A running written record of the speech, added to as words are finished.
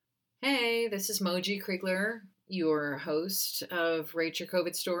Hey, this is Moji Kriegler, your host of Rate Your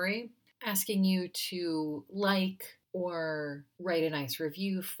COVID Story, asking you to like or write a nice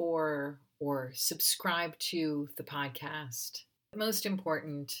review for or subscribe to the podcast. Most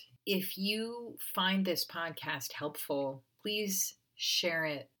important, if you find this podcast helpful, please share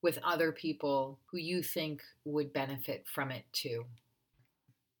it with other people who you think would benefit from it too.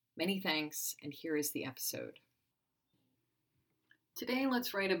 Many thanks, and here is the episode. Today,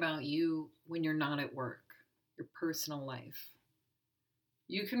 let's write about you when you're not at work, your personal life.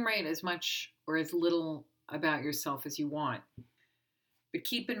 You can write as much or as little about yourself as you want, but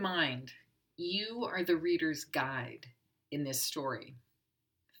keep in mind, you are the reader's guide in this story.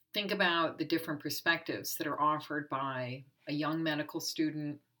 Think about the different perspectives that are offered by a young medical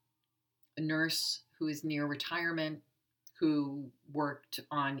student, a nurse who is near retirement, who worked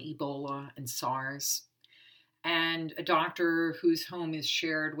on Ebola and SARS, and a doctor whose home is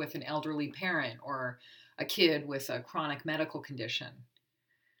shared with an elderly parent or a kid with a chronic medical condition.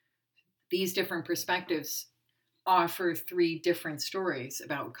 These different perspectives offer three different stories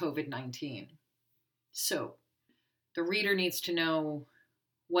about COVID-19. So the reader needs to know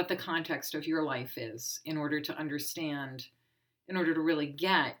what the context of your life is in order to understand, in order to really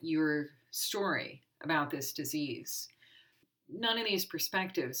get your story about this disease. None of these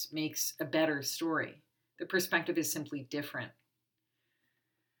perspectives makes a better story. The perspective is simply different.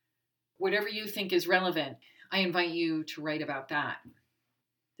 Whatever you think is relevant, I invite you to write about that.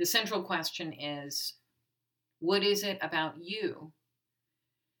 The central question is, what is it about you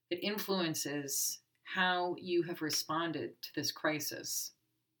that influences how you have responded to this crisis?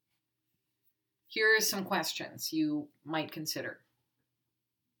 Here are some questions you might consider.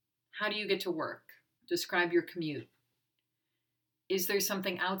 How do you get to work? Describe your commute. Is there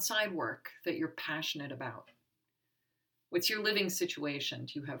something outside work that you're passionate about? What's your living situation?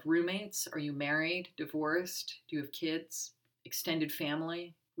 Do you have roommates? Are you married, divorced? Do you have kids, extended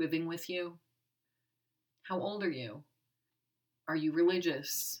family living with you? How old are you? Are you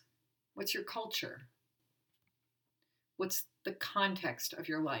religious? What's your culture? What's the context of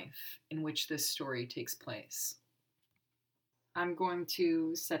your life in which this story takes place? I'm going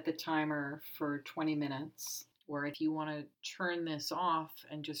to set the timer for 20 minutes, or if you want to turn this off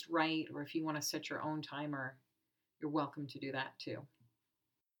and just write, or if you want to set your own timer, you're welcome to do that too.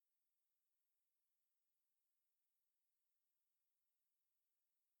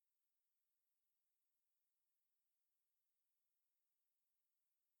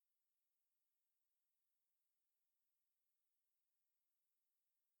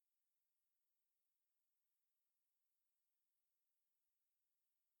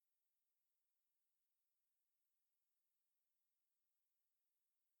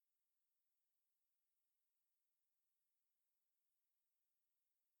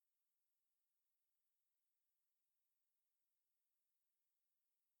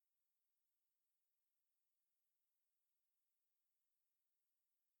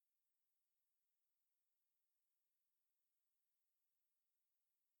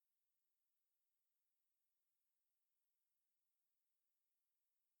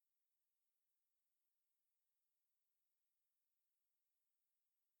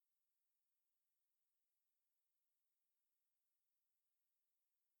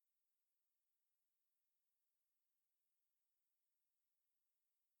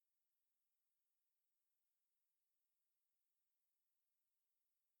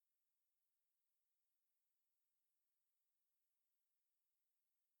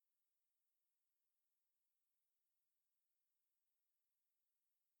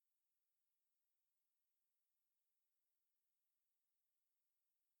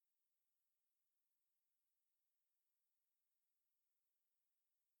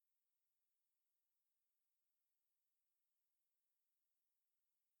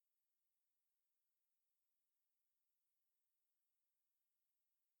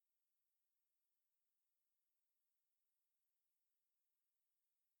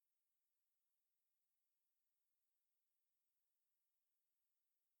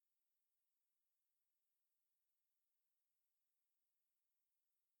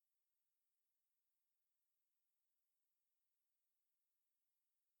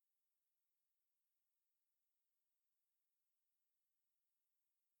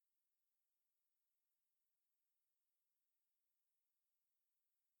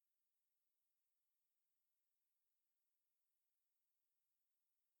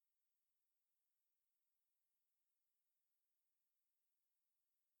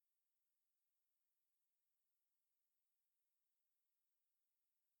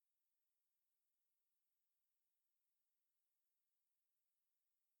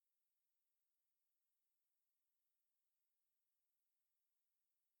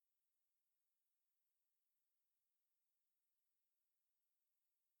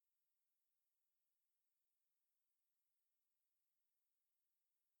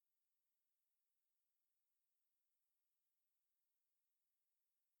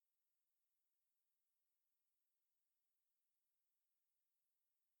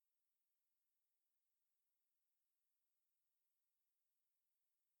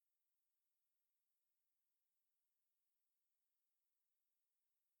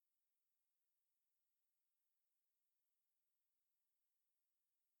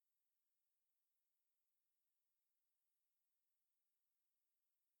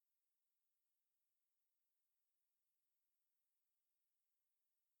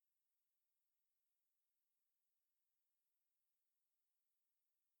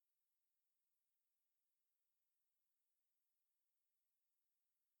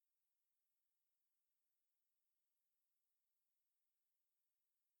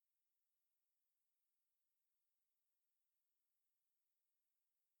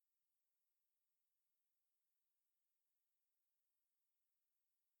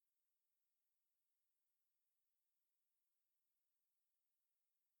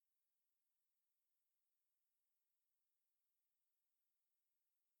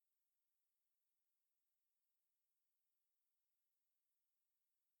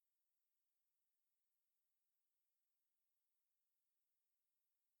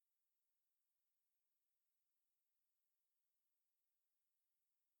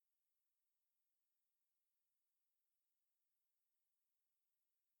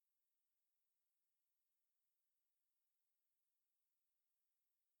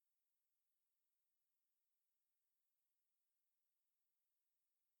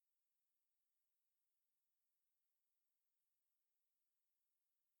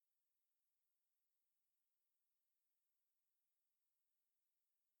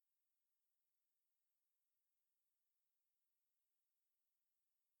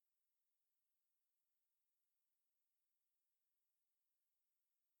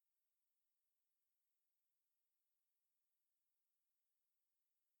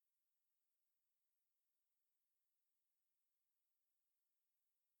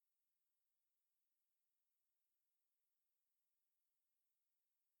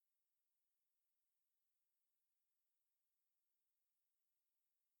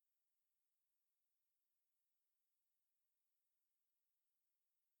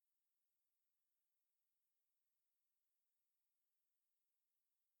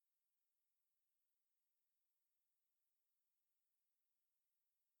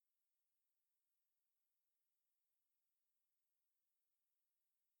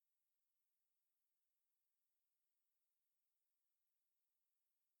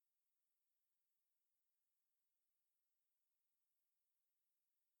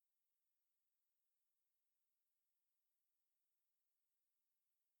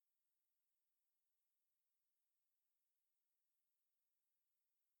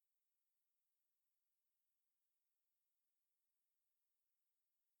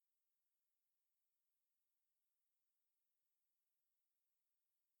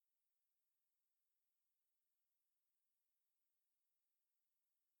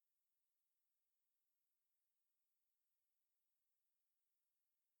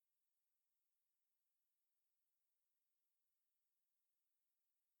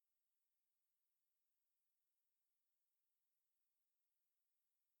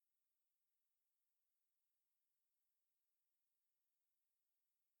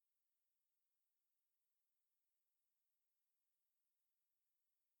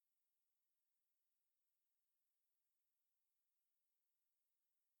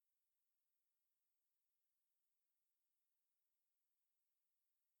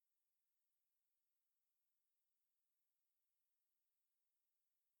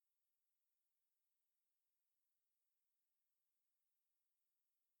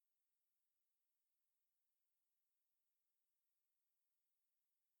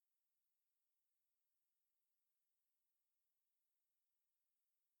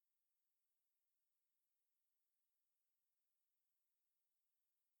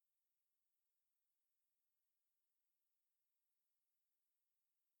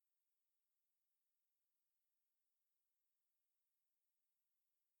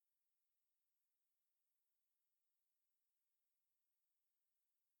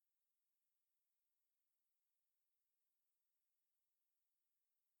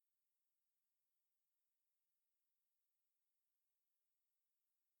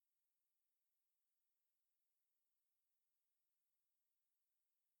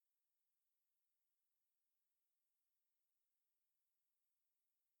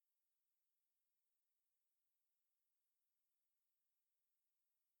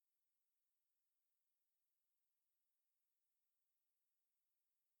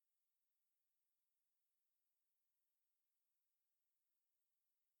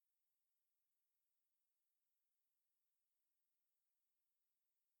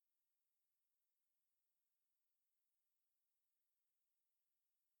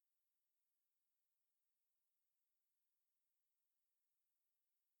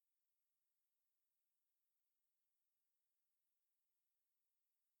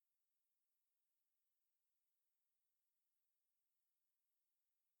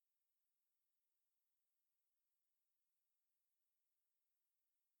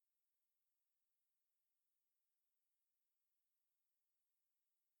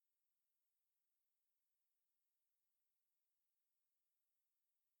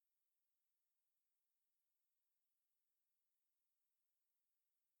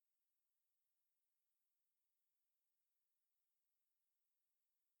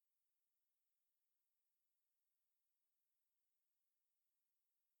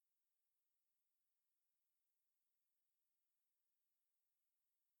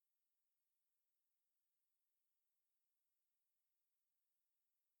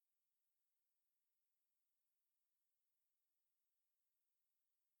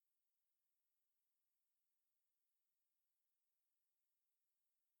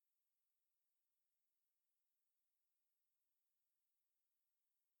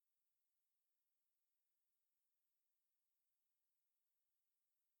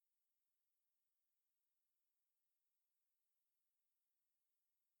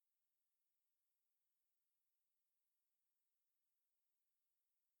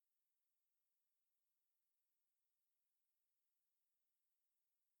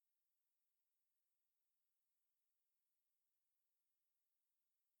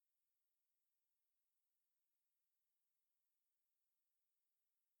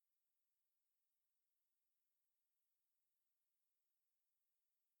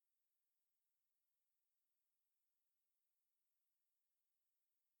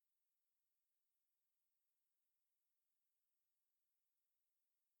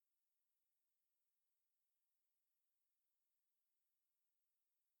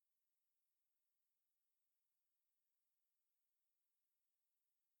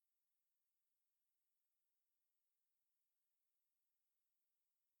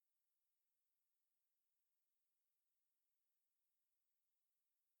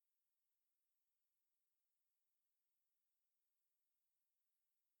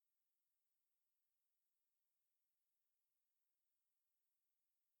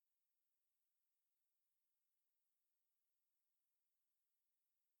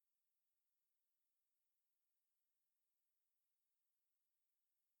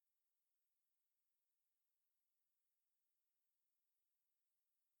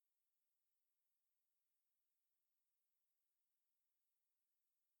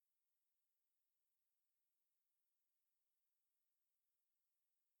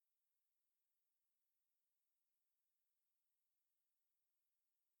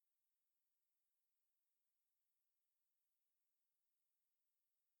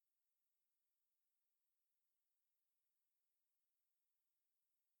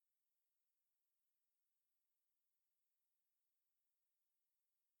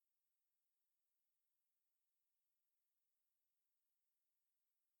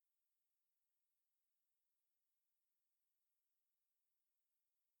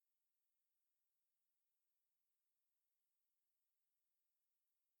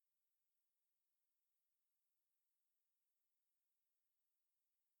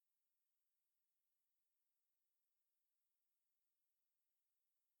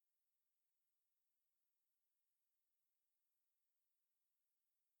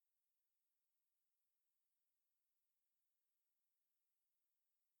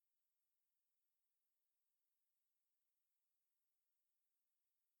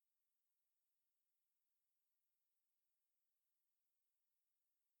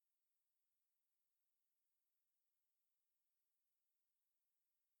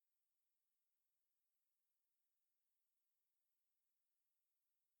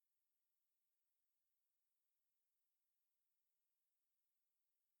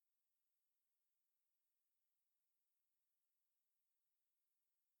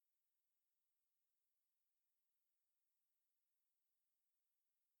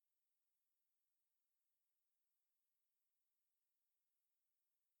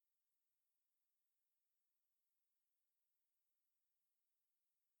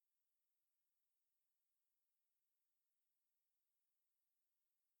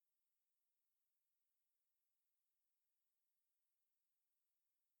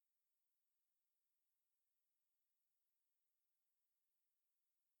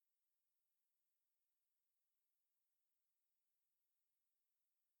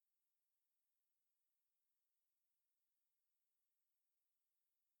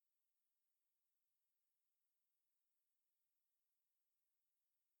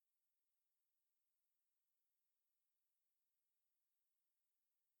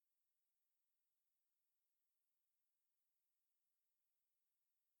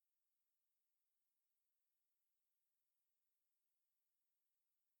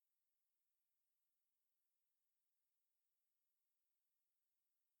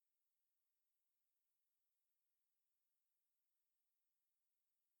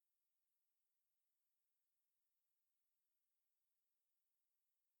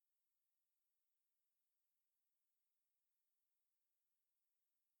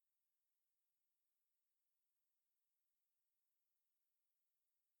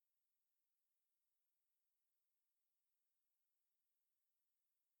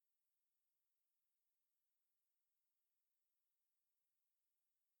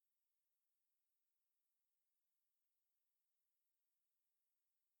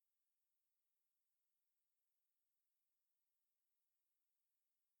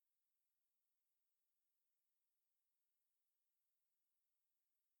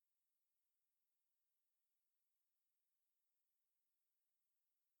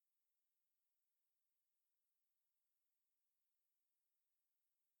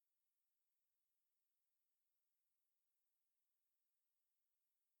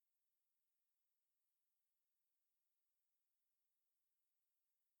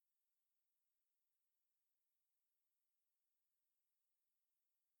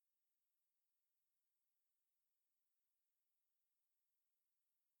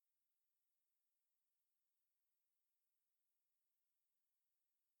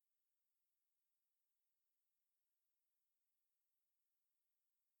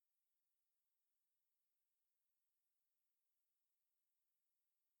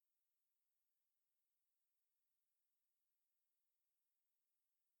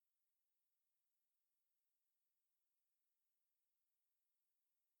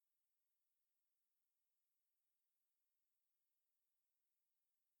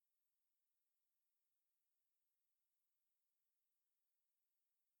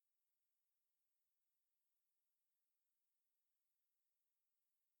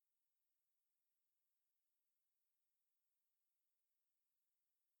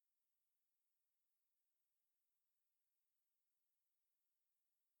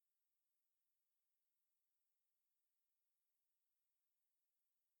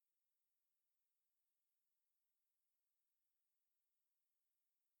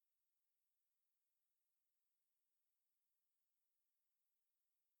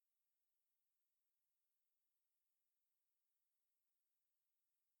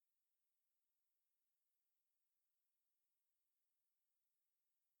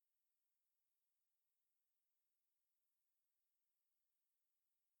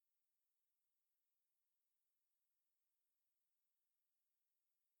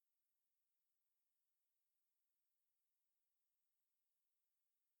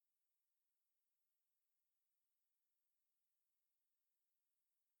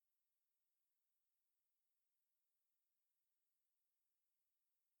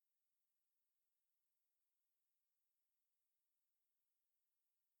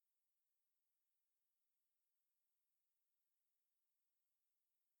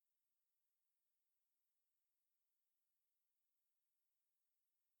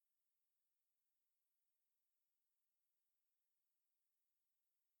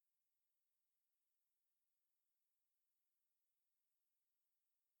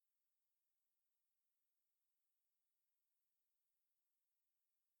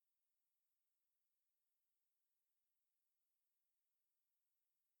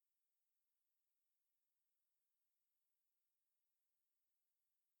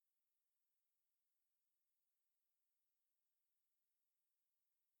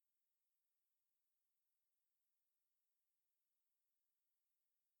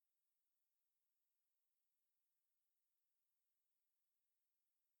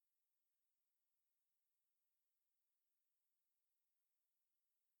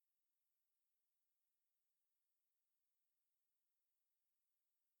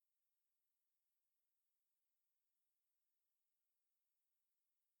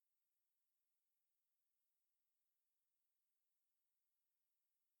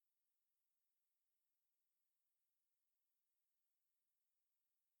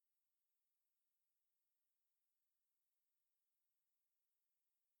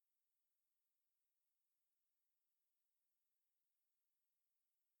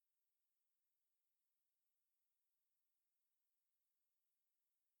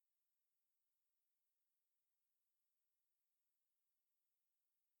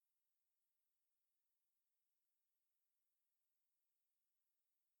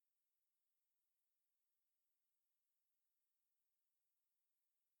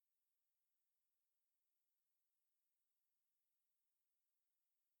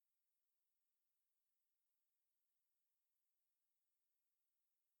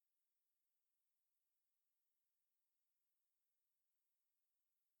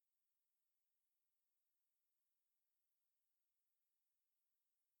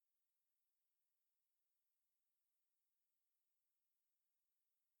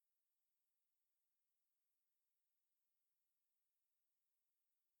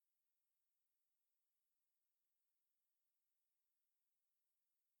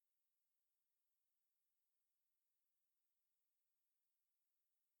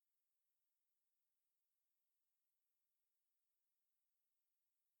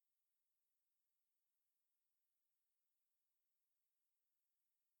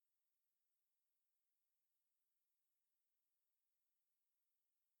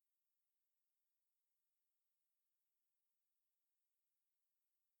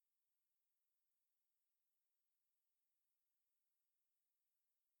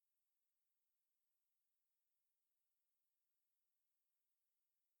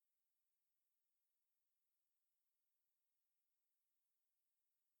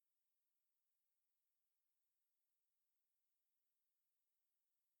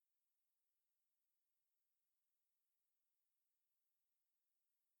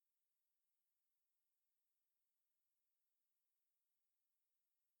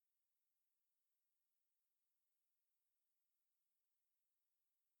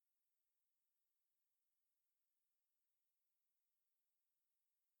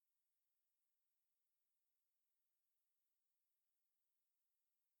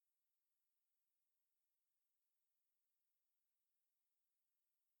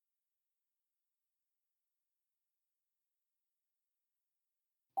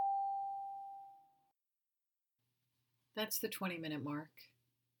 That's the 20-minute mark.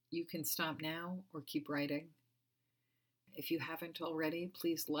 You can stop now or keep writing. If you haven't already,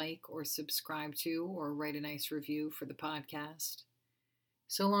 please like or subscribe to or write a nice review for the podcast.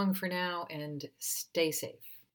 So long for now, and stay safe.